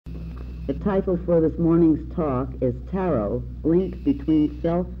The title for this morning's talk is Tarot, Link Between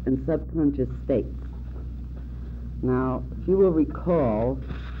Self and Subconscious States. Now, if you will recall,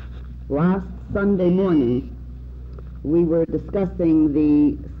 last Sunday morning we were discussing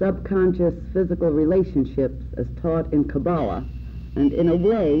the subconscious physical relationships as taught in Kabbalah, and in a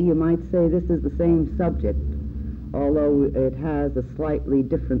way you might say this is the same subject, although it has a slightly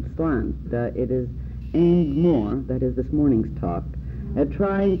different slant. It is aimed more, that is this morning's talk, at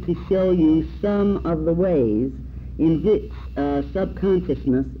trying to show you some of the ways in which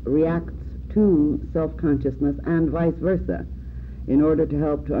subconsciousness reacts to self-consciousness and vice versa, in order to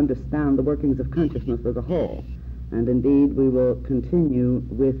help to understand the workings of consciousness as a whole. And indeed, we will continue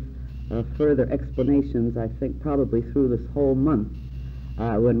with further explanations, I think, probably through this whole month,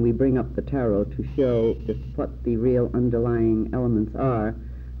 when we bring up the tarot to show just what the real underlying elements are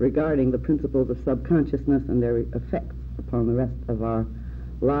regarding the principles of subconsciousness and their effects upon the rest of our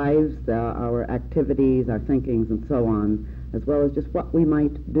lives, our activities, our thinkings, and so on, as well as just what we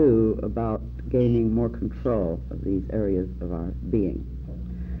might do about gaining more control of these areas of our being.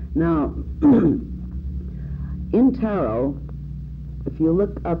 Now, in tarot, if you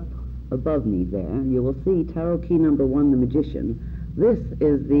look up above me there, you will see tarot key number 1, the Magician. This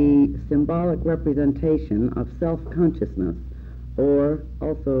is the symbolic representation of self-consciousness, or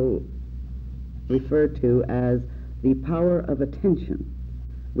also referred to as the power of attention,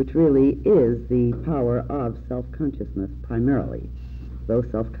 which really is the power of self-consciousness primarily, though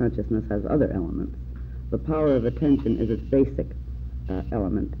self-consciousness has other elements. The power of attention is its basic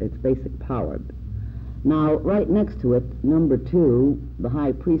element, its basic power. Now, right next to it, number 2, the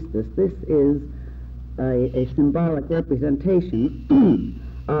High Priestess, this is a symbolic representation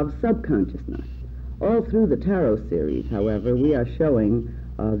of subconsciousness. All through the tarot series, however, we are showing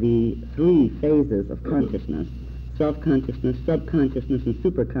the 3 phases of consciousness: self-consciousness, subconsciousness, and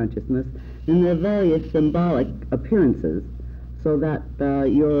superconsciousness, in their various symbolic appearances, so that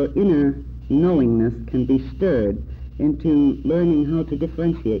your inner knowingness can be stirred into learning how to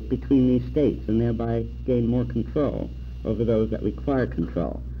differentiate between these states and thereby gain more control over those that require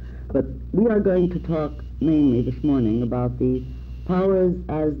control. But we are going to talk mainly this morning about the powers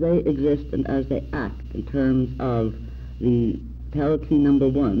as they exist and as they act in terms of the tarot key number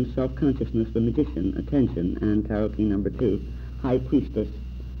 1, self-consciousness, the Magician, attention, and tarot key number 2, High Priestess,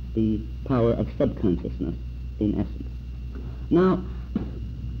 the power of subconsciousness in essence. Now,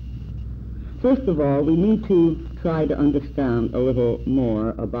 first of all, we need to try to understand a little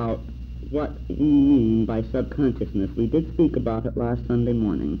more about what we mean by subconsciousness. We did speak about it last Sunday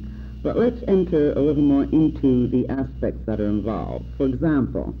morning, but let's enter a little more into the aspects that are involved. For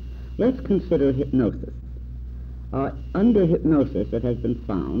example, let's consider hypnosis. Under hypnosis, it has been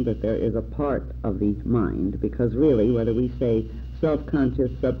found that there is a part of the mind, because really, whether we say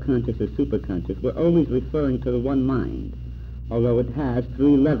self-conscious, subconscious, or superconscious, we're always referring to the one mind, although it has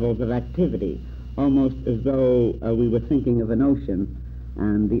 3 levels of activity, almost as though we were thinking of an ocean,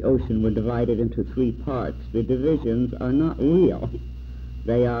 and the ocean were divided into 3 parts. The divisions are not real.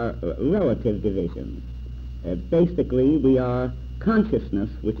 They are relative divisions. Basically, we are consciousness,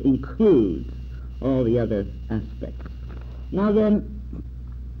 which includes all the other aspects. Now then,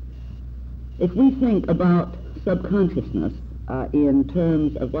 if we think about subconsciousness in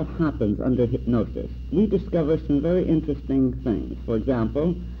terms of what happens under hypnosis, we discover some very interesting things. For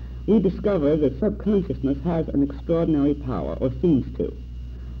example, we discover that subconsciousness has an extraordinary power, or seems to,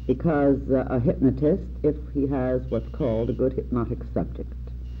 because a hypnotist, if he has what's called a good hypnotic subject,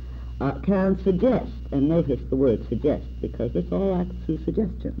 can suggest, and notice the word suggest, because this all acts through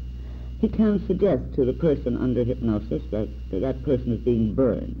suggestion. He can suggest to the person under hypnosis that that person is being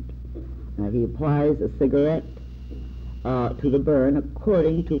burned. He applies a cigarette to the burn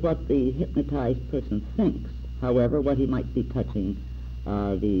according to what the hypnotized person thinks. However, what he might be touching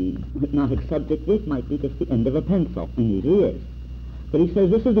the hypnotic subject with might be just the end of a pencil, and usually is. But he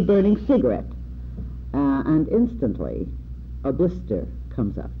says, this is a burning cigarette, and instantly a blister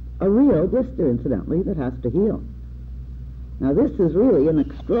comes up. A real blister, incidentally, that has to heal. Now, this is really an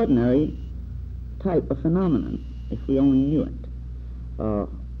extraordinary type of phenomenon, if we only knew it.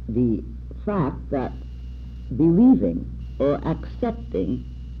 The fact that believing or accepting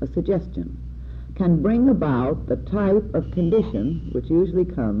a suggestion can bring about the type of condition which usually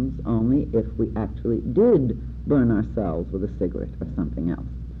comes only if we actually did burn ourselves with a cigarette or something else.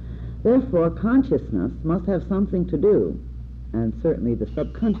 Therefore, consciousness must have something to do, and certainly the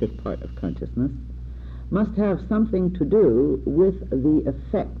subconscious part of consciousness must have something to do with the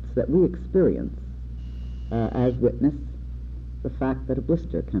effects that we experience, as witness the fact that a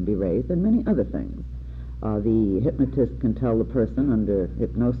blister can be raised and many other things. The hypnotist can tell the person under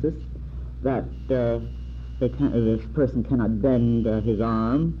hypnosis that this person cannot bend his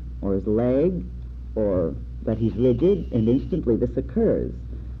arm or his leg, or that he's rigid, and instantly this occurs.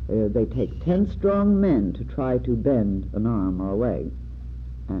 They take 10 strong men to try to bend an arm or a leg,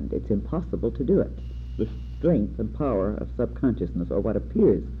 and it's impossible to do it. The strength and power of subconsciousness, or what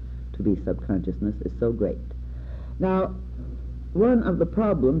appears to be subconsciousness, is so great. Now, one of the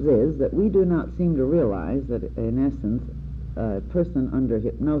problems is that we do not seem to realize that, in essence, a person under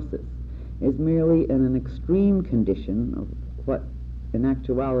hypnosis is merely in an extreme condition of what in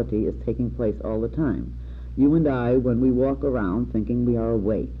actuality is taking place all the time. You and I, when we walk around thinking we are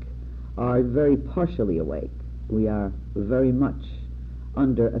awake, are very partially awake. We are very much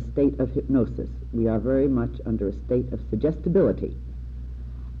under a state of hypnosis. We are very much under a state of suggestibility.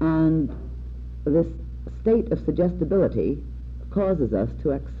 And this state of suggestibility causes us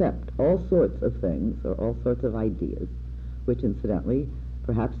to accept all sorts of things or all sorts of ideas, which incidentally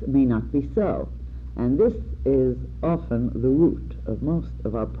perhaps may not be so. And this is often the root of most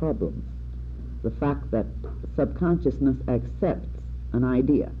of our problems. The fact that subconsciousness accepts an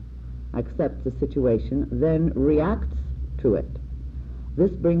idea, accepts a situation, then reacts to it.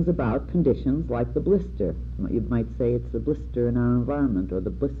 This brings about conditions like the blister. You might say it's the blister in our environment, or the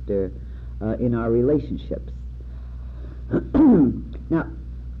blister in our relationships. Now,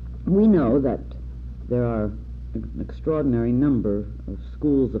 we know that there are an extraordinary number of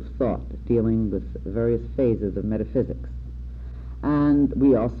schools of thought dealing with various phases of metaphysics. And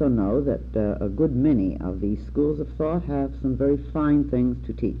we also know that a good many of these schools of thought have some very fine things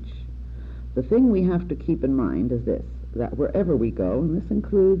to teach. The thing we have to keep in mind is this, that wherever we go, and this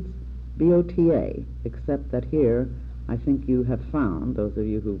includes BOTA, except that here I think you have found, those of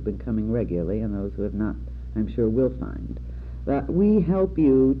you who've been coming regularly and those who have not, I'm sure will find, that we help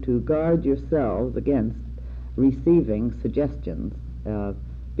you to guard yourselves against receiving suggestions,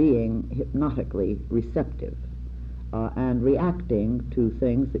 being hypnotically receptive, and reacting to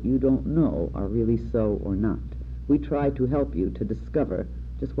things that you don't know are really so or not. We try to help you to discover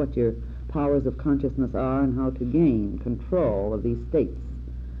just what your powers of consciousness are and how to gain control of these states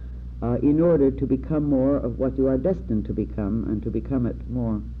in order to become more of what you are destined to become, and to become it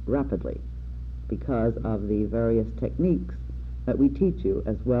more rapidly, because of the various techniques that we teach you,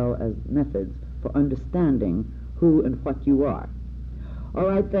 as well as methods for understanding who and what you are. All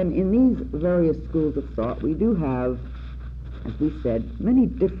right, then, in these various schools of thought, we do have, as we said, many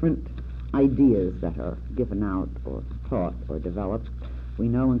different ideas that are given out or taught or developed. We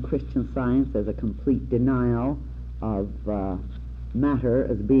know in Christian Science there's a complete denial of matter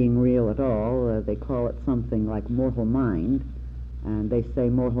as being real at all. They call it something like mortal mind, and they say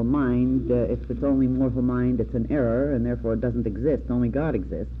mortal mind, if it's only mortal mind, it's an error, and therefore it doesn't exist, only God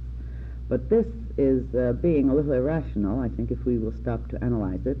exists. But this is being a little irrational, I think, if we will stop to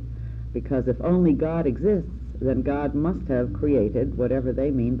analyze it, because if only God exists, then God must have created whatever they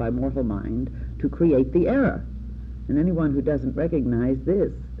mean by mortal mind to create the error. And anyone who doesn't recognize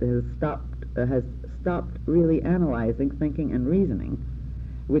this has stopped really analyzing, thinking, and reasoning,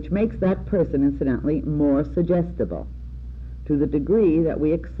 which makes that person, incidentally, more suggestible, to the degree that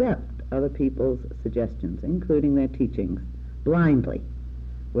we accept other people's suggestions, including their teachings, blindly,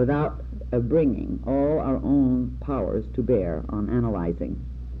 without bringing all our own powers to bear on analyzing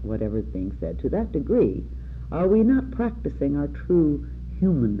whatever is being said. To that degree, are we not practicing our true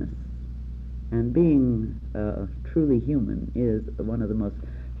humanness? And being truly human is one of the most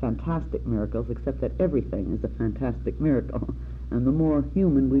fantastic miracles, except that everything is a fantastic miracle. And the more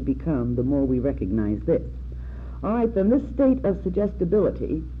human we become, the more we recognize this. All right, then, this state of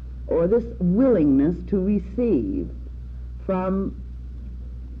suggestibility, or this willingness to receive from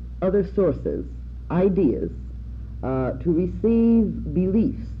other sources, ideas, to receive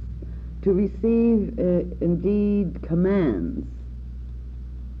beliefs, to receive, indeed, commands.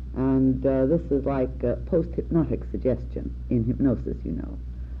 And this is like post-hypnotic suggestion in hypnosis, you know.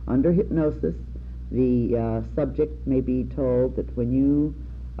 Under hypnosis, the subject may be told that when you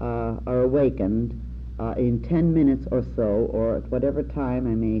are awakened, in 10 minutes or so, or at whatever time,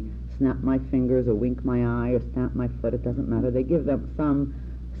 I may snap my fingers or wink my eye or stamp my foot, it doesn't matter. They give them some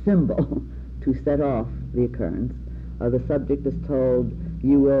symbol to set off the occurrence. The subject is told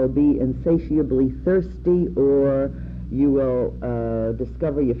you will be insatiably thirsty, or you will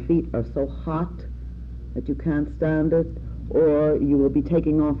discover your feet are so hot that you can't stand it, or you will be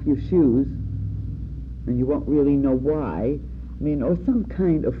taking off your shoes and you won't really know why. I mean, or some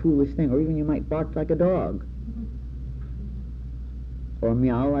kind of foolish thing, or even you might bark like a dog or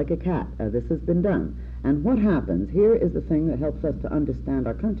meow like a cat. This has been done. And what happens? Here is the thing that helps us to understand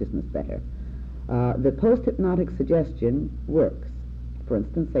our consciousness better. The post-hypnotic suggestion works For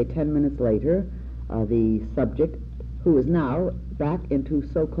instance, say 10 minutes later, the subject, who is now back into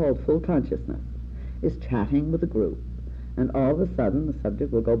so-called full consciousness, is chatting with a group, and all of a sudden the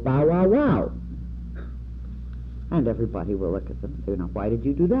subject will go bow, wow, wow. And everybody will look at them and say, now, why did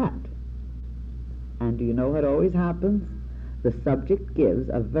you do that? And do you know what always happens? The subject gives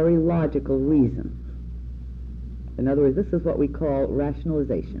a very logical reason. In other words, this is what we call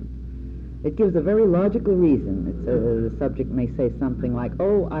rationalization. It gives a very logical reason. The subject may say something like,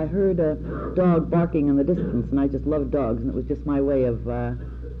 oh, I heard a dog barking in the distance, and I just love dogs, and it was just my way of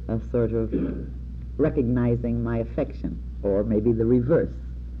sort of recognizing my affection, or maybe the reverse.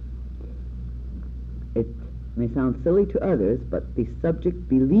 It may sound silly to others, but the subject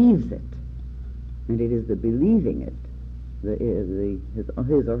believes it, and it is the believing it, his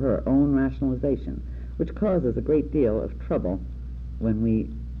or her own rationalization, which causes a great deal of trouble when we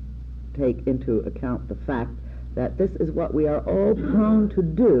take into account the fact that this is what we are all prone to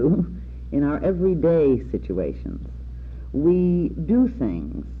do in our everyday situations. We do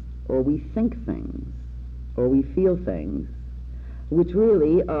things, or we think things, or we feel things, which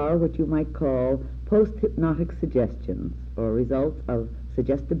really are what you might call post-hypnotic suggestions, or results of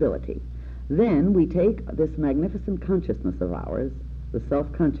suggestibility. Then we take this magnificent consciousness of ours, the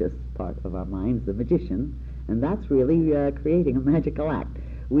self-conscious part of our minds, the magician, and that's really creating a magical act.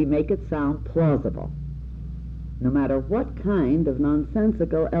 We make it sound plausible, no matter what kind of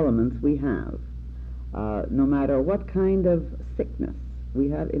nonsensical elements we have, no matter what kind of sickness we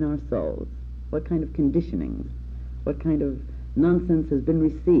have in our souls, what kind of conditioning, what kind of nonsense has been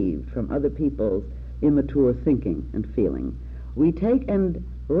received from other people's immature thinking and feeling. We take and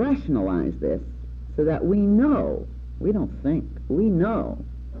rationalize this so that we know, we don't think, we know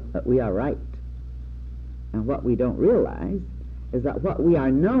that we are right. And what we don't realize is that what we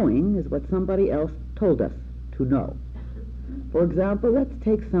are knowing is what somebody else told us to know. For example, let's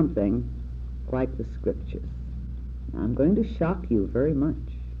take something like the Scriptures. Now, I'm going to shock you very much.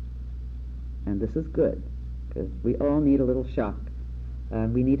 And this is good, because we all need a little shock.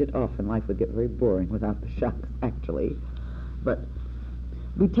 And we need it often. Life would get very boring without the shocks, actually. But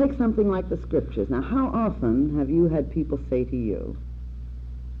we take something like the Scriptures. Now, how often have you had people say to you,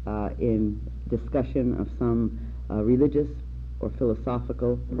 in discussion of some religious or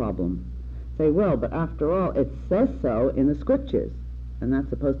philosophical problem, say, well, but after all, it says so in the Scriptures, and that's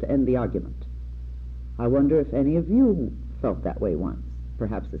supposed to end the argument. I wonder if any of you felt that way once,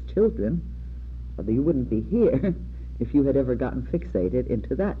 perhaps as children, although you wouldn't be here if you had ever gotten fixated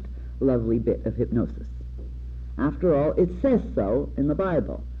into that lovely bit of hypnosis. After all, it says so in the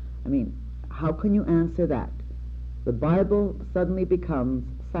Bible. I mean, how can you answer that? The Bible suddenly becomes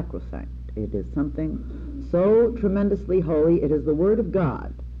sacrosanct. It is something so tremendously holy. It is the Word of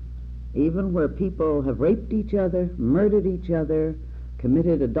God. Even where people have raped each other, murdered each other,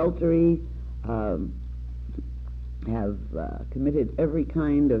 committed adultery, have committed every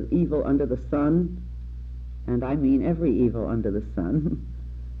kind of evil under the sun, and I mean every evil under the sun.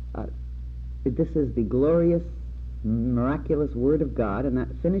 This is the glorious, miraculous Word of God, and that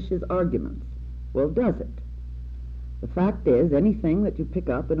finishes arguments. Well, does it? The fact is, anything that you pick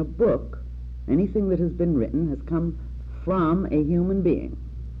up in a book, anything that has been written, has come from a human being.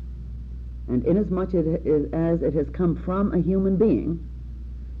 And inasmuch as it has come from a human being,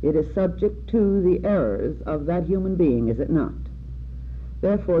 it is subject to the errors of that human being, is it not?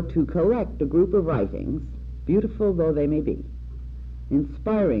 Therefore, to collect a group of writings, beautiful though they may be,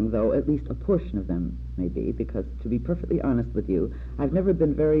 inspiring though at least a portion of them may be, because to be perfectly honest with you, I've never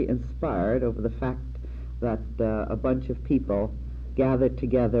been very inspired over the fact that a bunch of people gathered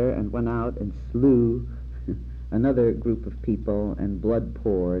together and went out and slew another group of people, and blood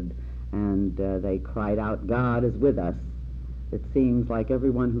poured, and they cried out, God is with us. It seems like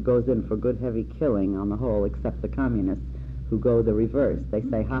everyone who goes in for good heavy killing on the whole, except the communists who go the reverse. They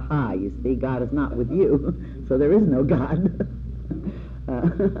say, ha ha, you see, God is not with you, so there is no God.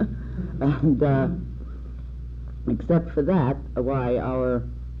 And except for that, why, our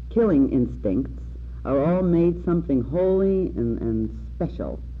killing instincts are all made something holy and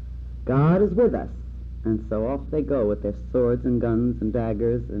special. God is with us. And so off they go with their swords and guns and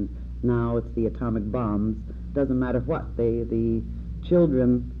daggers, and now it's the atomic bombs. Doesn't matter what. The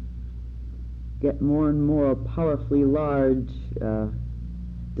children get more and more powerfully large,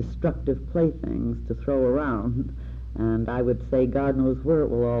 destructive playthings to throw around. And I would say God knows where it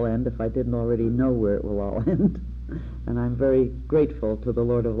will all end if I didn't already know where it will all end. And I'm very grateful to the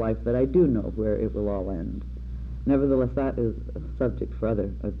Lord of Life that I do know where it will all end. Nevertheless, that is a subject for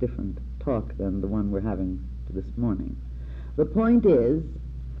a different talk than the one we're having this morning. The point is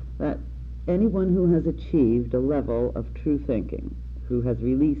that anyone who has achieved a level of true thinking, who has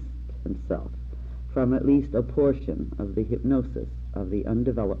released himself from at least a portion of the hypnosis of the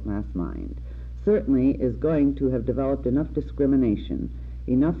undeveloped mass mind, certainly is going to have developed enough discrimination,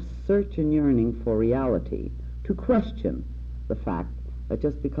 enough search and yearning for reality to question the fact that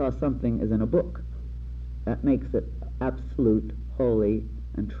just because something is in a book, that makes it absolute, holy,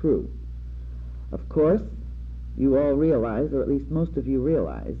 and true. Of course, you all realize, or at least most of you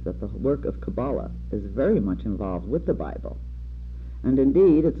realize, that the work of Kabbalah is very much involved with the Bible. And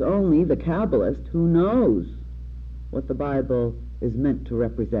indeed, it's only the Kabbalist who knows what the Bible is meant to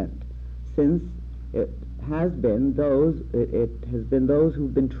represent, since it has been those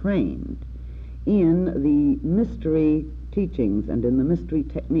who've been trained in the mystery teachings and in the mystery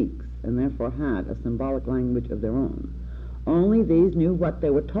techniques, and therefore had a symbolic language of their own. Only these knew what they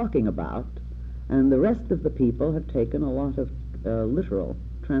were talking about, and the rest of the people have taken a lot of literal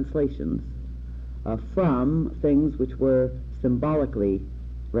translations from things which were symbolically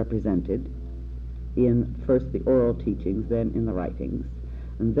represented in first the oral teachings, then in the writings,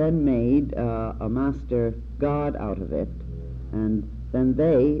 and then made a master god out of it, and then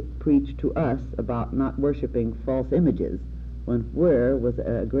they preach to us about not worshiping false images, when where was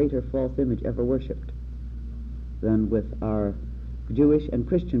a greater false image ever worshipped than with our Jewish and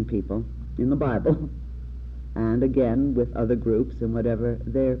Christian people in the Bible, and again with other groups in whatever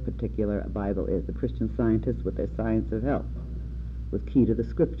their particular Bible is. The Christian Scientists with their science of health was key to the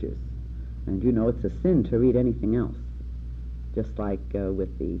scriptures. And you know it's a sin to read anything else. Just like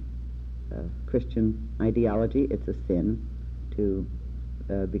with the Christian ideology, it's a sin to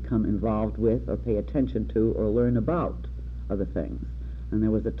become involved with or pay attention to or learn about other things. And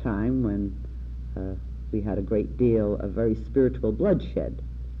there was a time when we had a great deal of very spiritual bloodshed,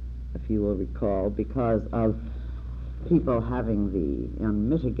 if you will recall, because of people having the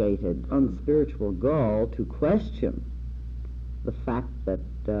unmitigated, unspiritual gall to question the fact that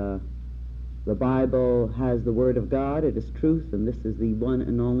the Bible has the Word of God, it is truth, and this is the one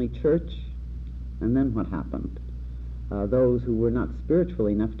and only church. And then what happened? Those who were not spiritual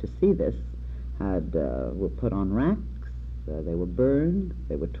enough to see this were put on racks, they were burned,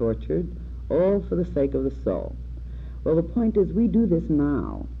 they were tortured, all for the sake of the soul. Well, the point is, we do this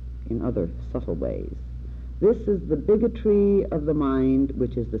now in other subtle ways. This is the bigotry of the mind,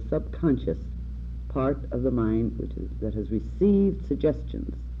 which is the subconscious part of the mind that has received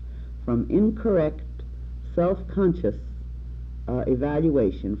suggestions from incorrect self-conscious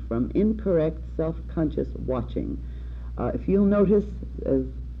evaluation, from incorrect self-conscious watching. If you'll notice, as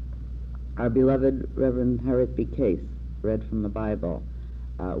our beloved Reverend Harriet B. Case read from the Bible,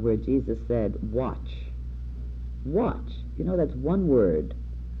 where Jesus said, watch. Watch. You know, that's one word,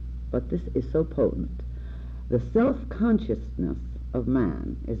 but this is so potent. The self-consciousness of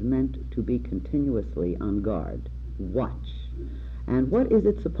man is meant to be continuously on guard. Watch. And what is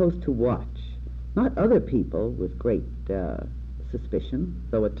it supposed to watch? Not other people with great suspicion,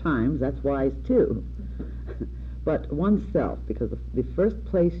 though at times that's wise too, but oneself, because the first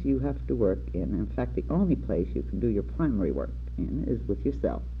place you have to work in fact the only place you can do your primary work in, is with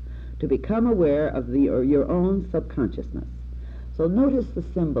yourself, to become aware of your own subconsciousness. So notice the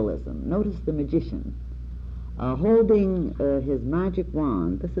symbolism, notice the magician holding his magic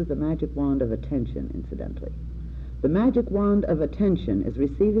wand. This is the magic wand of attention, incidentally. The magic wand of attention is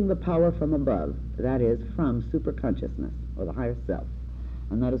receiving the power from above, that is, from superconsciousness, or the higher self.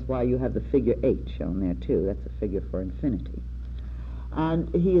 And that is why you have the figure 8 shown there, too. That's a figure for infinity.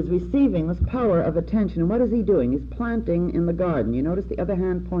 And he is receiving this power of attention. And what is he doing? He's planting in the garden. You notice the other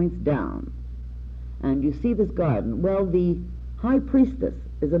hand points down. And you see this garden. Well, the high priestess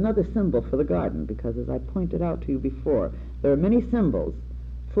is another symbol for the garden, because as I pointed out to you before, there are many symbols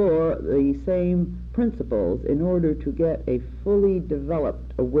for the same principles in order to get a fully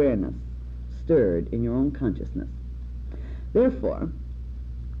developed awareness stirred in your own consciousness. Therefore,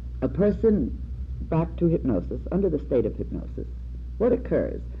 a person back to hypnosis, under the state of hypnosis, what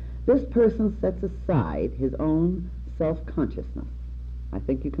occurs? This person sets aside his own self-consciousness. I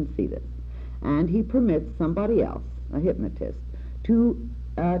think you can see this. And he permits somebody else, a hypnotist, to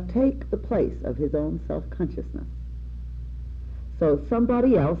take the place of his own self-consciousness. So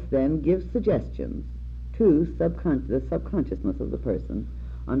somebody else then gives suggestions to the subconsciousness of the person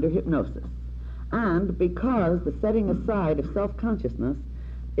under hypnosis. And because the setting aside of self-consciousness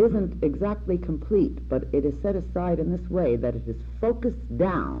isn't exactly complete, but it is set aside in this way that it is focused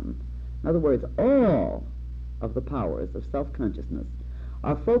down, in other words, all of the powers of self-consciousness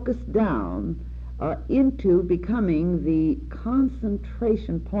are focused down into becoming the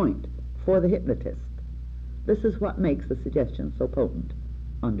concentration point for the hypnotist. This is what makes the suggestion so potent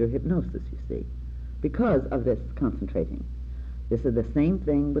under hypnosis, you see, because of this concentrating. This is the same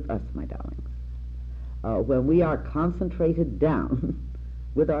thing with us, my darlings. When we are concentrated down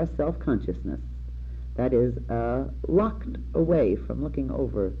with our self-consciousness, that is, locked away from looking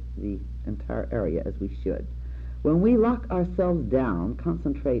over the entire area as we should. When we lock ourselves down,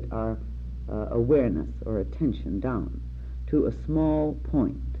 concentrate our awareness or attention down to a small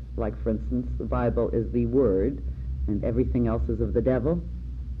point, like, for instance, the Bible is the Word and everything else is of the devil,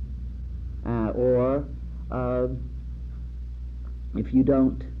 or if you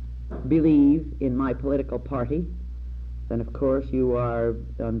don't believe in my political party, then of course you are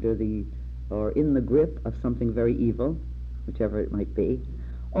under the or in the grip of something very evil, whichever it might be.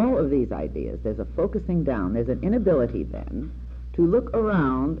 All of these ideas, there's a focusing down, there's an inability then to look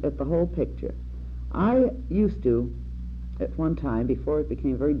around at the whole picture. I used to, at one time, before it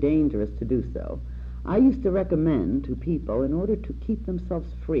became very dangerous to do so, I used to recommend to people, in order to keep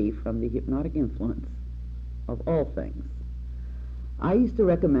themselves free from the hypnotic influence of all things, I used to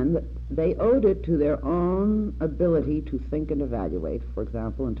recommend that they owed it to their own ability to think and evaluate, for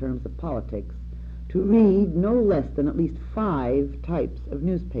example, in terms of politics, to read no less than at least 5 types of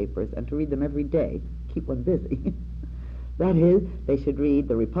newspapers and to read them every day, keep one busy. That is, they should read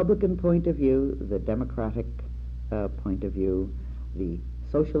the Republican point of view, the Democratic point of view, the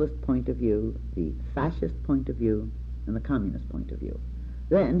socialist point of view, the fascist point of view, and the communist point of view.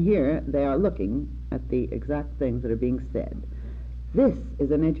 Then here they are looking at the exact things that are being said. This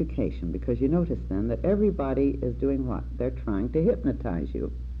is an education, because you notice then that everybody is doing what? They're trying to hypnotize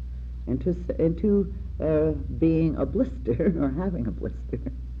you into being a blister, or having a blister,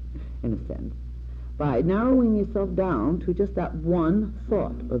 in a sense, by narrowing yourself down to just that one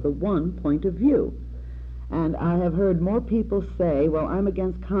thought, or the one point of view. And I have heard more people say, well, I'm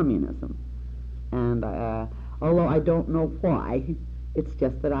against communism. And although I don't know why, it's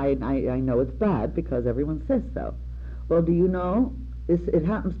just that I know it's bad because everyone says so. Well, do you know, it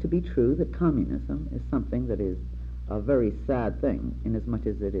happens to be true that communism is something that is a very sad thing, inasmuch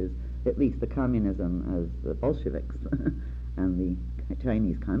as it is, at least the communism as the Bolsheviks and the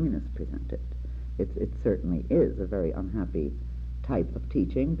Chinese communists present it. It certainly is a very unhappy type of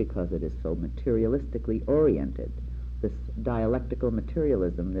teaching because it is so materialistically oriented. This dialectical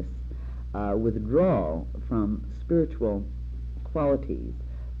materialism, this withdrawal from spiritual qualities,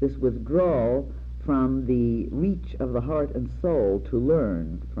 this withdrawal from the reach of the heart and soul to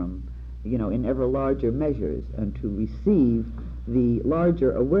learn from, in ever larger measures, and to receive the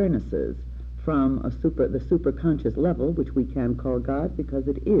larger awarenesses from the superconscious level, which we can call God because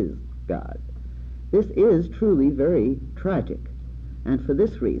it is God. This is truly very tragic, and for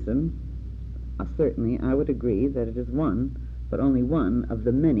this reason, certainly I would agree that it is one, but only one, of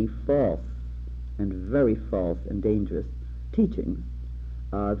the many false and very false and dangerous teachings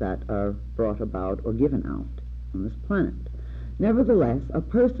that are brought about or given out on this planet. Nevertheless, a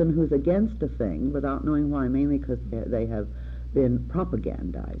person who's against a thing without knowing why, mainly because they have been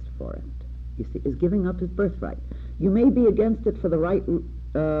propagandized for it, you see, is giving up his birthright. You may be against it for the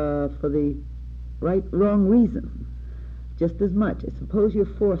wrong reason, just as much. Suppose you're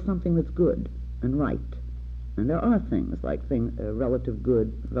for something that's good and right, and there are things like relative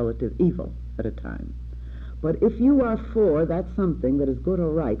good, relative evil at a time. But if you are for that something that is good or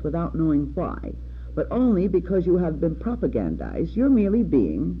right without knowing why, but only because you have been propagandized, you're merely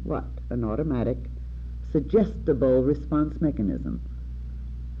being, what? An automatic, suggestible response mechanism.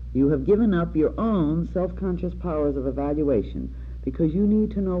 You have given up your own self-conscious powers of evaluation because you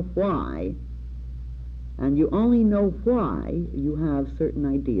need to know why, and you only know why you have certain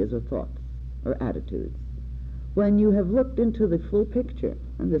ideas or thoughts or attitudes. When you have looked into the full picture,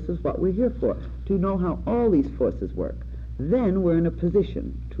 and this is what we're here for, to know how all these forces work, then we're in a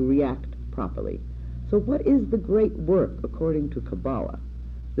position to react properly. So what is the great work according to Kabbalah?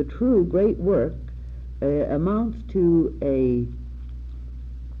 The true great work amounts to a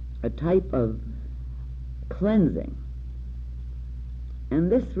type of cleansing. And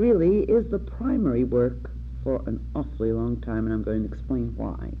this really is the primary work for an awfully long time, and I'm going to explain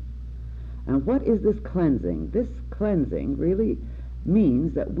why. And what is this cleansing? This cleansing really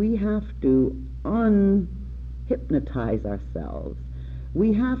means that we have to unhypnotize ourselves.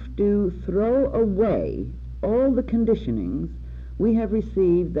 We have to throw away all the conditionings we have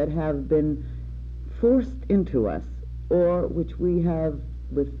received that have been forced into us, or which we have,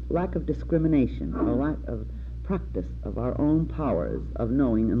 with lack of discrimination or lack of practice of our own powers of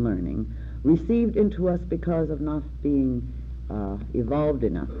knowing and learning, received into us because of not being evolved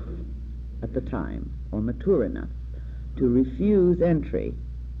enough at the time, or mature enough to refuse entry,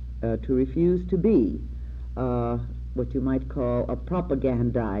 to refuse to be what you might call a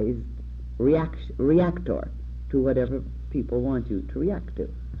propagandized reactor to whatever people want you to react to.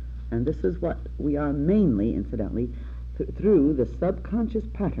 And this is what we are mainly, incidentally, through the subconscious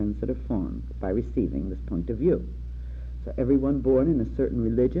patterns that are formed by receiving this point of view. So everyone born in a certain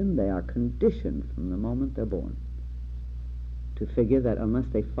religion, they are conditioned from the moment they're born to figure that unless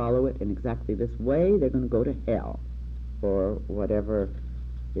they follow it in exactly this way, they're going to go to hell, or whatever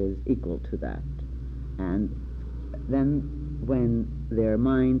is equal to that. And then when their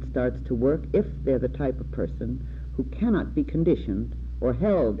mind starts to work, if they're the type of person who cannot be conditioned or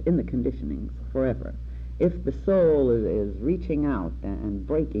held in the conditionings forever, if the soul is reaching out and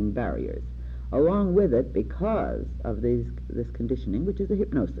breaking barriers, along with it, because of this conditioning, which is a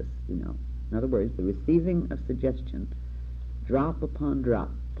hypnosis, In other words, the receiving of suggestion, drop upon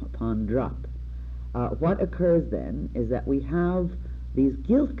drop upon drop. What occurs then is that we have these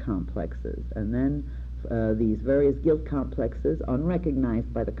guilt complexes, and then these various guilt complexes,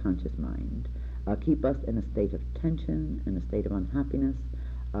 unrecognized by the conscious mind, keep us in a state of tension, in a state of unhappiness,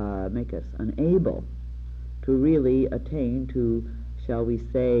 make us unable to really attain to, shall we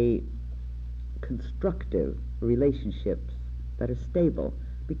say, constructive relationships that are stable,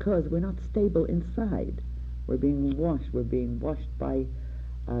 because we're not stable inside. We're being washed by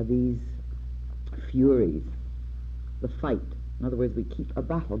these furies, the fight. In other words, we keep a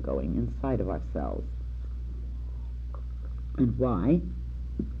battle going inside of ourselves. And why?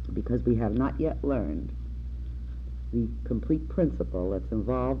 Because we have not yet learned the complete principle that's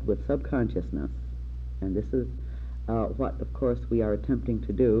involved with subconsciousness. And this is what, of course, we are attempting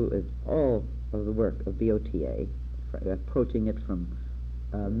to do is all of the work of BOTA, approaching it from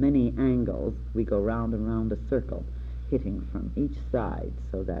many angles. We go round and round a circle, hitting from each side,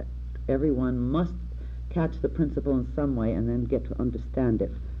 so that everyone must catch the principle in some way and then get to understand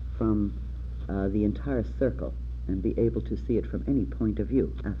it from the entire circle and be able to see it from any point of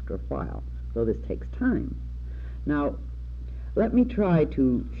view after a while, though this takes time. Now, let me try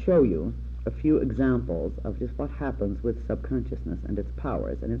to show you a few examples of just what happens with subconsciousness and its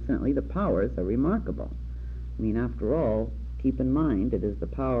powers. And incidentally, the powers are remarkable. I mean, after all, keep in mind it is the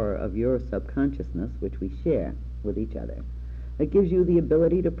power of your subconsciousness which we share with each other. It gives you the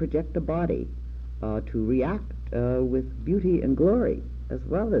ability to project a body, to react with beauty and glory, as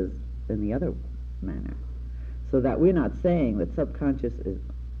well as in the other manner. So that we're not saying that subconsciousness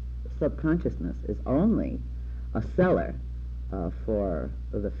is only a cellar for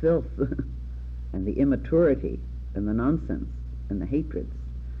the filth and the immaturity and the nonsense and the hatreds.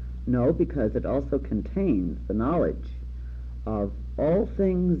 No, because it also contains the knowledge of all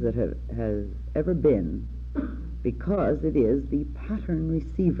things that has ever been, because it is the pattern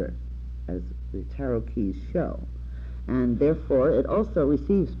receiver, as the tarot keys show. And therefore it also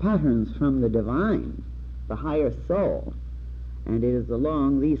receives patterns from the divine, the higher soul. And it is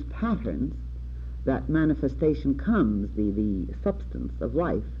along these patterns that manifestation comes, the substance of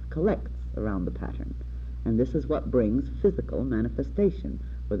life collects around the pattern. And this is what brings physical manifestation,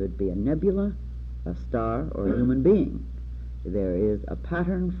 whether it be a nebula, a star, or a human being. There is a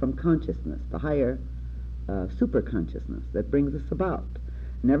pattern from consciousness, the higher superconsciousness, that brings us about.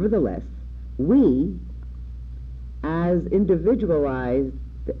 Nevertheless, we, as individualized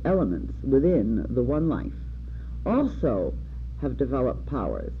elements within the one life, also have developed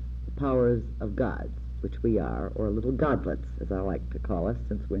powers of gods, which we are, or little godlets, as I like to call us,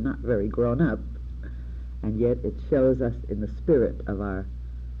 since we're not very grown up, and yet it shows us in the spirit of our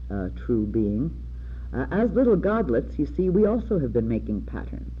true being. As little godlets, you see, we also have been making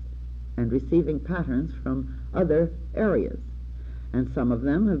patterns and receiving patterns from other areas, and some of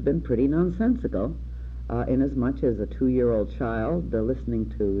them have been pretty nonsensical, inasmuch as a 2-year-old child listening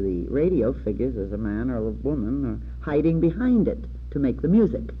to the radio figures as a man or a woman, or hiding behind it to make the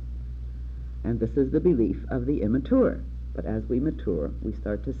music. And this is the belief of the immature. But as we mature, we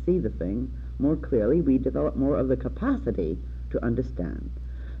start to see the thing more clearly. We develop more of the capacity to understand.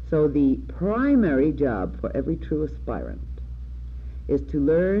 So the primary job for every true aspirant is to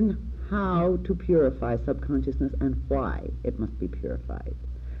learn how to purify subconsciousness and why it must be purified.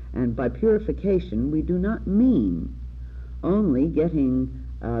 And by purification, we do not mean only getting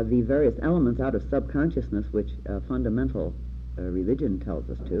the various elements out of subconsciousness, which fundamental religion tells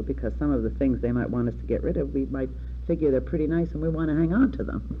us to, because some of the things they might want us to get rid of, we might figure they're pretty nice and we want to hang on to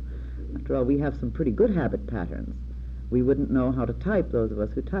them. After all, we have some pretty good habit patterns. We wouldn't know how to type, those of us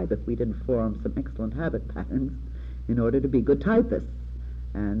who type, if we didn't form some excellent habit patterns in order to be good typists.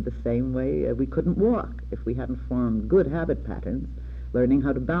 And the same way we couldn't walk if we hadn't formed good habit patterns, learning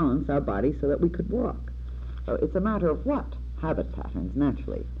how to balance our body so that we could walk. So it's a matter of what? Habit patterns,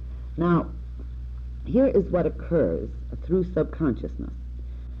 naturally. Now, here is what occurs through subconsciousness.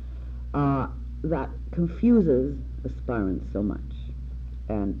 that confuses aspirants so much.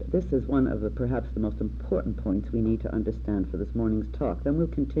 And this is one of perhaps the most important points we need to understand for this morning's talk. Then we'll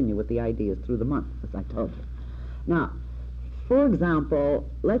continue with the ideas through the month, as I told you. Now, for example,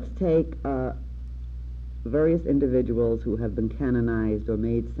 let's take various individuals who have been canonized or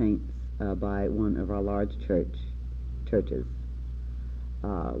made saints by one of our large churches,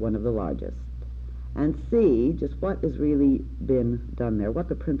 one of the largest, and see just what has really been done there, what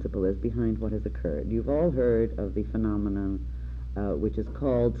the principle is behind what has occurred. You've all heard of the phenomenon which is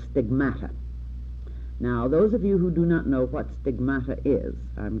called stigmata. Now, those of you who do not know what stigmata is,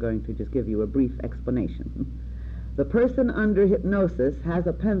 I'm going to just give you a brief explanation. The person under hypnosis has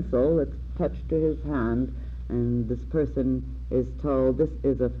a pencil that's touched to his hand, and this person is told this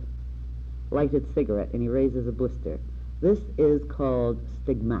is a lighted cigarette, and he raises a blister. This is called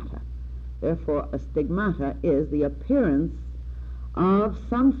stigmata. Therefore, a stigmata is the appearance of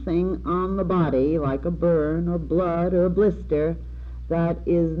something on the body, like a burn or blood or a blister, that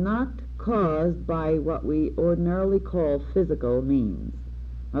is not caused by what we ordinarily call physical means.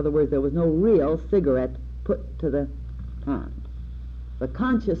 In other words, there was no real cigarette put to the hand. The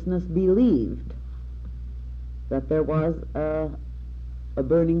consciousness believed that there was a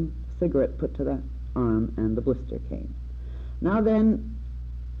burning cigarette put to the arm, and the blister came. Now then,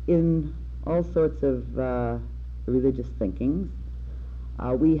 in all sorts of religious thinkings,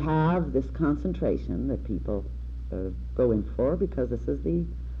 we have this concentration that people go in for, because this is the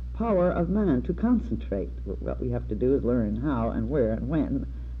power of man, to concentrate. What we have to do is learn how and where and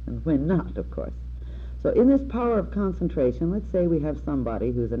when not, of course. So in this power of concentration, let's say we have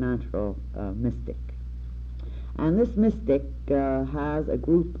somebody who's a natural mystic. And this mystic has a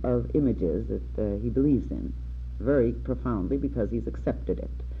group of images that he believes in very profoundly because he's accepted it.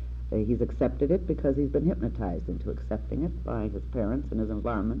 He's accepted it because he's been hypnotized into accepting it by his parents and his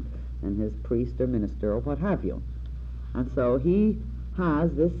environment and his priest or minister or what have you. And so he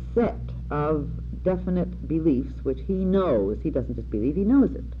has this set of definite beliefs which he knows. He doesn't just believe, he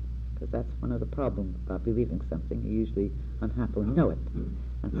knows it. Because that's one of the problems about believing something. You usually unhappily know it.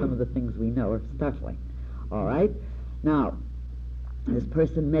 And some of the things we know are startling. All right? Now, this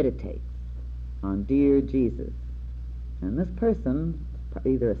person meditates on dear Jesus. And this person,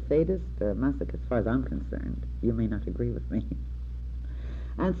 either a sadist or a masochist, as far as I'm concerned, you may not agree with me.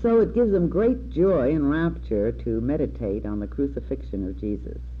 And so it gives them great joy and rapture to meditate on the crucifixion of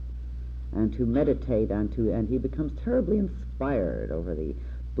Jesus, and to meditate and he becomes terribly inspired over the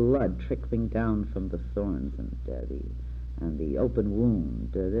blood trickling down from the thorns and the open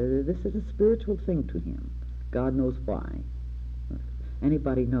wound. This is a spiritual thing to him. God knows why. If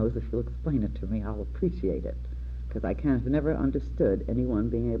anybody knows, if you'll explain it to me, I'll appreciate it. Because I've never understood anyone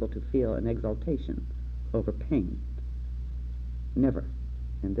being able to feel an exaltation over pain. Never.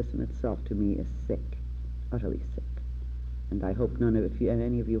 And this in itself, to me, is sick, utterly sick. And I hope if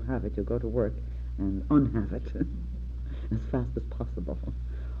any of you have it, you'll go to work and unhave it as fast as possible.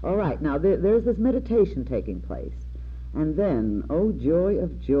 All right, now there's this meditation taking place. And then, oh joy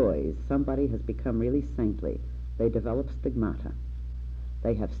of joys, somebody has become really saintly. They develop stigmata.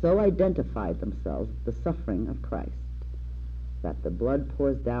 They have so identified themselves with the suffering of Christ that the blood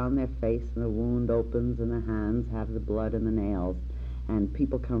pours down their face and the wound opens and the hands have the blood and the nails, and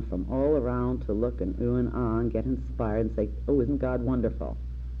people come from all around to look and ooh and ah and get inspired and say, oh, isn't God wonderful?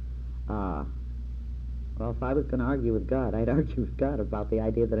 Well, if I was going to argue with God, I'd argue with God about the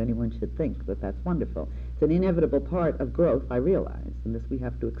idea that anyone should think that that's wonderful. It's an inevitable part of growth, I realize, and this we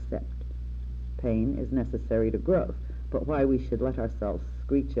have to accept. Pain is necessary to growth. But why we should let ourselves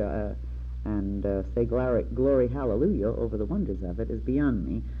screech and say glory, hallelujah over the wonders of it is beyond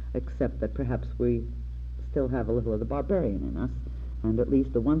me, except that perhaps we still have a little of the barbarian in us, and at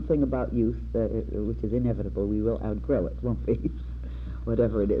least the one thing about youth, which is inevitable, we will outgrow it, won't we?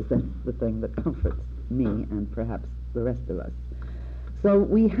 Whatever it is, that's the thing that comforts me and perhaps the rest of us. So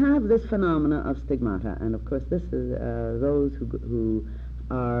we have this phenomena of stigmata, and of course this is those who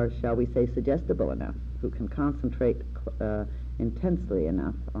are, shall we say, suggestible enough, who can concentrate intensely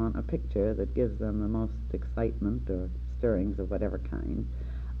enough on a picture that gives them the most excitement or stirrings of whatever kind.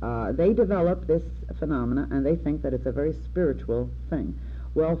 They develop this phenomena, and they think that it's a very spiritual thing.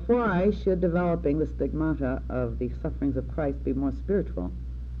 Well, why should developing the stigmata of the sufferings of Christ be more spiritual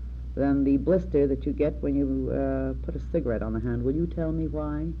than the blister that you get when you put a cigarette on the hand? Will you tell me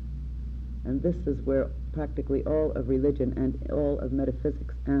why? And this is where practically all of religion and all of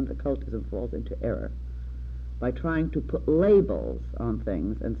metaphysics and occultism falls into error. By trying to put labels on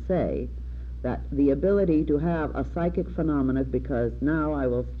things and say that the ability to have a psychic phenomena, because now I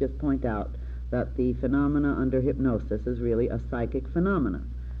will just point out that the phenomena under hypnosis is really a psychic phenomena.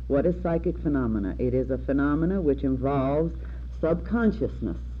 What is psychic phenomena? It is a phenomena which involves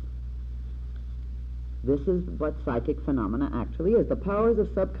subconsciousness. This is what psychic phenomena actually is. The powers of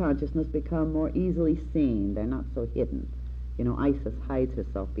subconsciousness become more easily seen. They're not so hidden. You know, Isis hides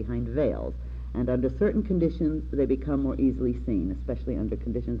herself behind veils, and under certain conditions they become more easily seen, especially under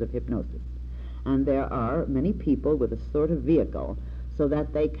conditions of hypnosis. And there are many people with a sort of vehicle so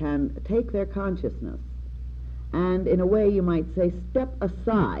that they can take their consciousness and, in a way you might say, step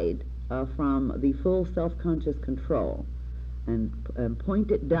aside from the full self-conscious control and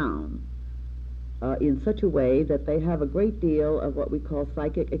point it down in such a way that they have a great deal of what we call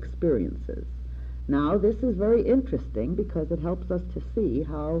psychic experiences. Now, this is very interesting because it helps us to see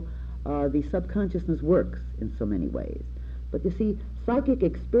how the subconsciousness works in so many ways. But you see, psychic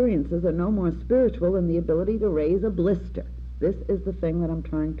experiences are no more spiritual than the ability to raise a blister. This is the thing that I'm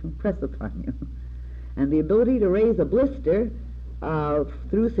trying to impress upon you. And the ability to raise a blister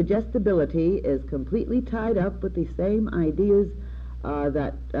through suggestibility is completely tied up with the same ideas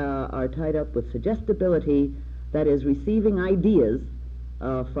that are tied up with suggestibility, that is, receiving ideas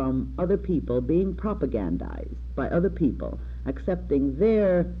from other people, being propagandized by other people, accepting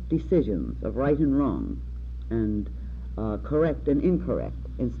their decisions of right and wrong and correct and incorrect,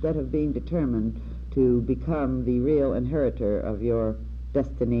 instead of being determined to become the real inheritor of your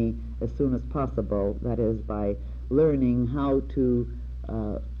destiny as soon as possible, that is, by learning how to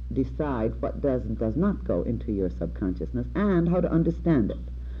decide what does and does not go into your subconsciousness and how to understand it.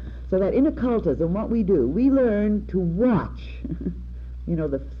 So that in occultism, what we do, we learn to watch. You know,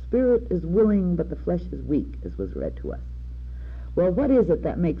 the spirit is willing, but the flesh is weak, as was read to us. Well, what is it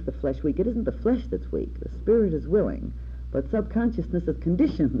that makes the flesh weak? It isn't the flesh that's weak. The spirit is willing, but subconsciousness is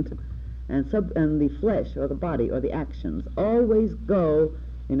conditioned, and the flesh or the body or the actions always go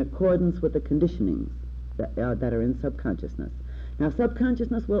in accordance with the conditionings that are in subconsciousness. Now,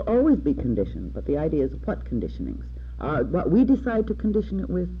 subconsciousness will always be conditioned, but the idea is what conditionings? What we decide to condition it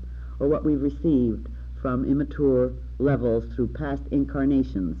with, or what we've received from immature levels through past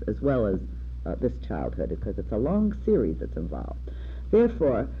incarnations, as well as this childhood, because it's a long series that's involved.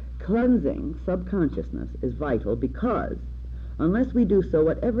 Therefore, cleansing subconsciousness is vital, because unless we do so,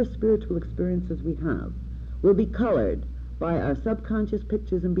 whatever spiritual experiences we have will be colored by our subconscious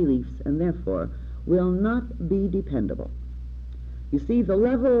pictures and beliefs, and therefore will not be dependable. You see, the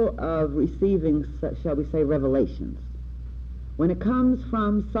level of receiving, shall we say, revelations, when it comes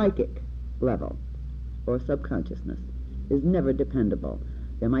from psychic level or subconsciousness, is never dependable.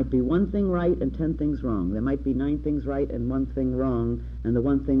 There might be one thing right and 10 things wrong. There might be 9 things right and 1 thing wrong, and the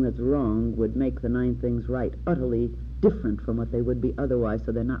 1 thing that's wrong would make the 9 things right utterly different from what they would be otherwise,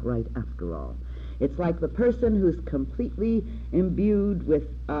 so they're not right after all. It's like the person who's completely imbued with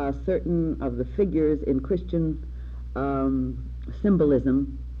certain of the figures in Christian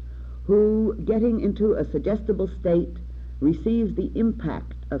symbolism, who, getting into a suggestible state, receives the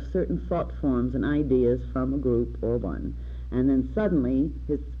impact of certain thought forms and ideas from a group or one, and then suddenly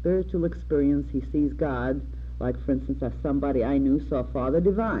his spiritual experience, he sees God, like, for instance, as somebody I knew saw Father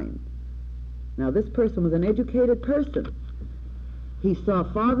Divine. Now, this person was an educated person. He saw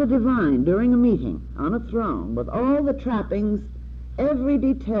Father Divine during a meeting on a throne with all the trappings, every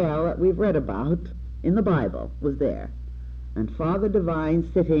detail that we've read about in the Bible was there. And Father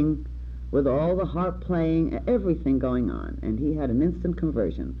Divine sitting with all the harp playing, everything going on. And he had an instant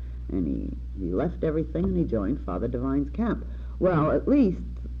conversion. And he left everything and he joined Father Divine's camp. Well, at least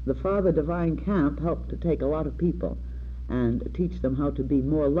the Father Divine camp helped to take a lot of people and teach them how to be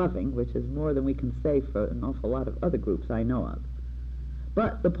more loving, which is more than we can say for an awful lot of other groups I know of.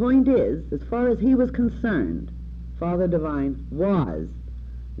 But the point is, as far as he was concerned, Father Divine was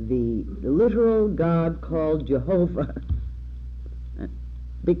the literal God called Jehovah,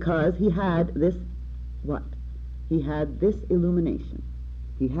 because he had this, what? He had this illumination.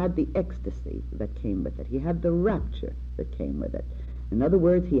 He had the ecstasy that came with it. He had the rapture that came with it. In other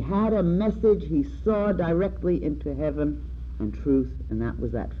words, he had a message. He saw directly into heaven and truth, and that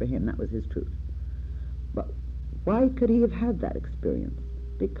was that for him. That was his truth. But why could he have had that experience?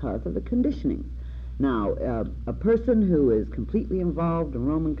 Because of the conditioning. Now, a person who is completely involved in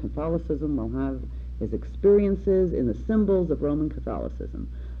Roman Catholicism will have his experiences in the symbols of Roman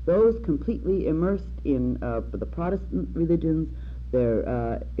Catholicism. Those completely immersed in the Protestant religions,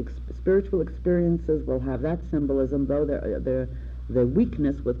 their spiritual experiences will have that symbolism, though their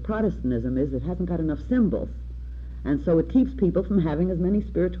weakness with Protestantism is it hasn't got enough symbols. And so it keeps people from having as many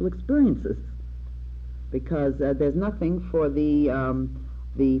spiritual experiences, because there's nothing for the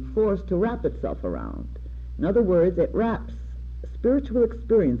force to wrap itself around. In other words, it wraps spiritual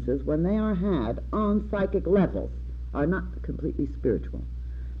experiences, when they are had on psychic levels, are not completely spiritual,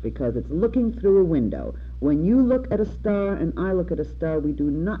 because it's looking through a window. When you look at a star and I look at a star, we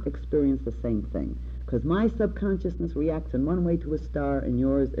do not experience the same thing, because my subconsciousness reacts in one way to a star and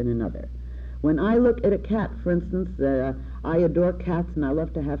yours in another. When I look at a cat, for instance, I adore cats, and I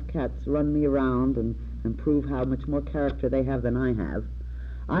love to have cats run me around and prove how much more character they have than I have.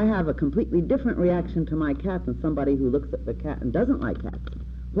 I have a completely different reaction to my cat than somebody who looks at the cat and doesn't like cats.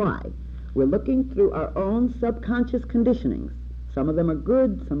 Why? We're looking through our own subconscious conditionings. Some of them are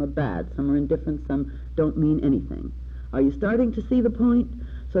good, some are bad, some are indifferent, some don't mean anything. Are you starting to see the point?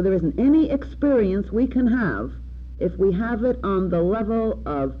 So there isn't any experience we can have if we have it on the level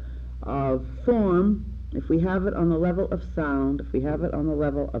of form, if we have it on the level of sound, if we have it on the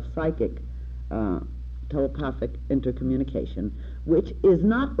level of psychic, telepathic intercommunication, which is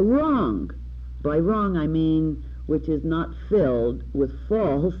not wrong. By wrong I mean which is not filled with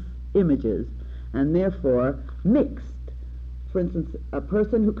false images and therefore mixed. For instance, a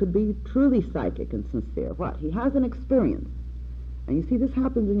person who could be truly psychic and sincere, what? He has an experience. And you see, this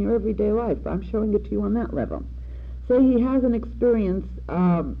happens in your everyday life. I'm showing it to you on that level. Say he has an experience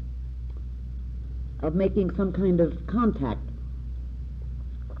of making some kind of contact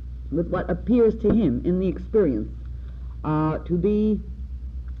with what appears to him in the experience to be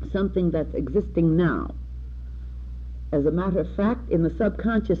something that's existing now. As a matter of fact, in the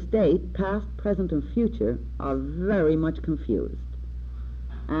subconscious state, past, present, and future are very much confused.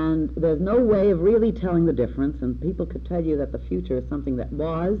 And there's no way of really telling the difference, and people could tell you that the future is something that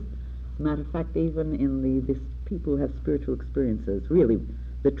was. As a matter of fact, even in the people who have spiritual experiences, really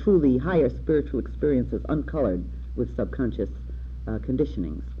the truly higher spiritual experiences uncolored with subconscious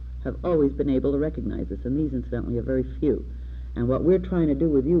conditionings, have always been able to recognize this, and these incidentally are very few. And what we're trying to do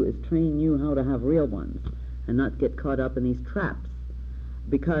with you is train you how to have real ones and not get caught up in these traps,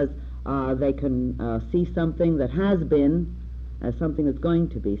 because they can see something that has been as something that's going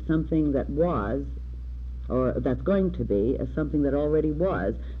to be, something that was or that's going to be as something that already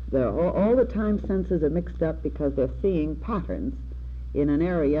was. All the time senses are mixed up because they're seeing patterns in an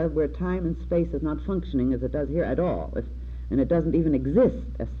area where time and space is not functioning as it does here at all, and it doesn't even exist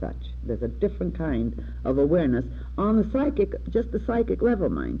as such. There's a different kind of awareness on the psychic, just the psychic level,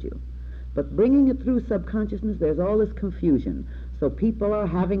 mind you. But bringing it through subconsciousness, there's all this confusion. So people are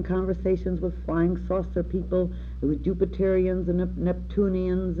having conversations with flying saucer people, with Jupiterians and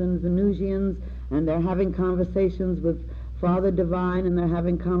Neptunians and Venusians, and they're having conversations with Father Divine, and they're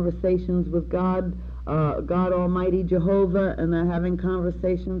having conversations with God, God Almighty Jehovah, and they're having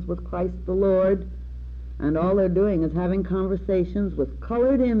conversations with Christ the Lord. And all they're doing is having conversations with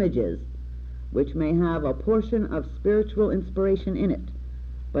colored images, which may have a portion of spiritual inspiration in it.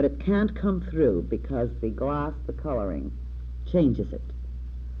 But it can't come through because the glass, the coloring, changes it.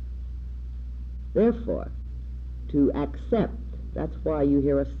 Therefore, to accept, that's why you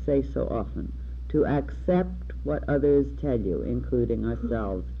hear us say so often, to accept what others tell you, including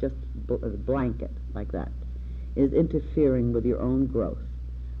ourselves, just a blanket like that, is interfering with your own growth.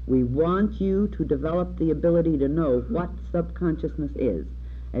 We want you to develop the ability to know what subconsciousness is.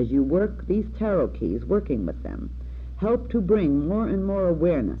 As you work these tarot keys, working with them, help to bring more and more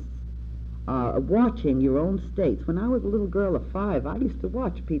awareness, watching your own states. When I was a little girl of 5, I used to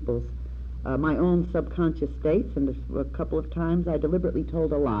watch people's, my own subconscious states, and a couple of times I deliberately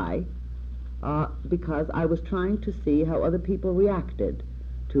told a lie because I was trying to see how other people reacted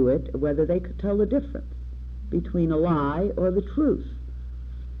to it, whether they could tell the difference between a lie or the truth.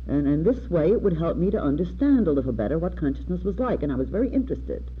 And in this way it would help me to understand a little better what consciousness was like, and I was very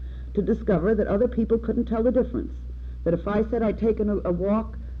interested to discover that other people couldn't tell the difference. That if I said I'd taken a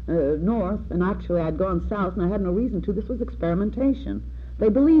walk north, and actually I'd gone south, and I had no reason to, this was experimentation. They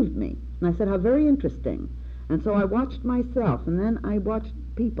believed me. And I said, how very interesting. And so I watched myself, and then I watched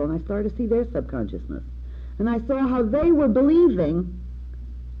people, and I started to see their subconsciousness. And I saw how they were believing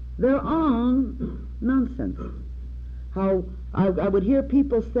their own nonsense. How I would hear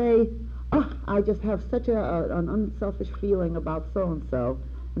people say, oh, I just have such an unselfish feeling about so-and-so.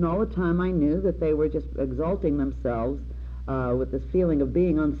 And all the time I knew that they were just exalting themselves with this feeling of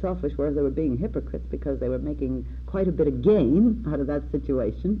being unselfish, whereas they were being hypocrites because they were making quite a bit of gain out of that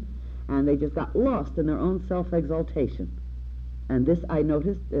situation, and they just got lost in their own self-exaltation. And this, I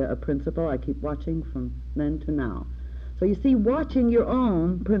noticed, a principle I keep watching from then to now. So you see, watching your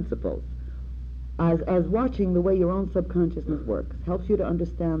own principles, as watching the way your own subconsciousness works, helps you to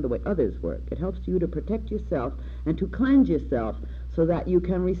understand the way others work. It helps you to protect yourself and to cleanse yourself so that you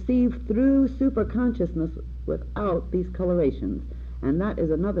can receive through superconsciousness without these colorations. And that is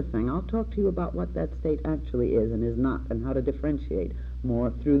another thing. I'll talk to you about what that state actually is and is not, and how to differentiate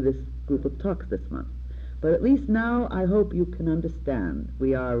more through this group of talks this month. But at least now I hope you can understand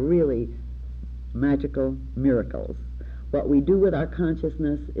we are really magical miracles. What we do with our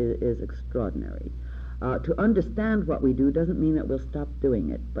consciousness is extraordinary. To understand what we do doesn't mean that we'll stop doing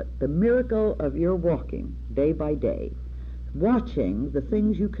it, but the miracle of your walking day by day, watching the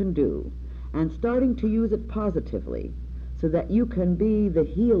things you can do, and starting to use it positively so that you can be the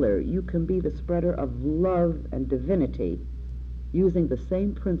healer, you can be the spreader of love and divinity, using the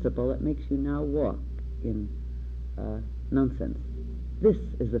same principle that makes you now walk in nonsense. This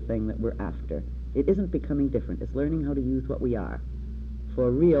is the thing that we're after. It isn't becoming different. It's learning how to use what we are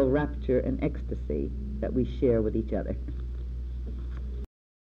for real rapture and ecstasy that we share with each other.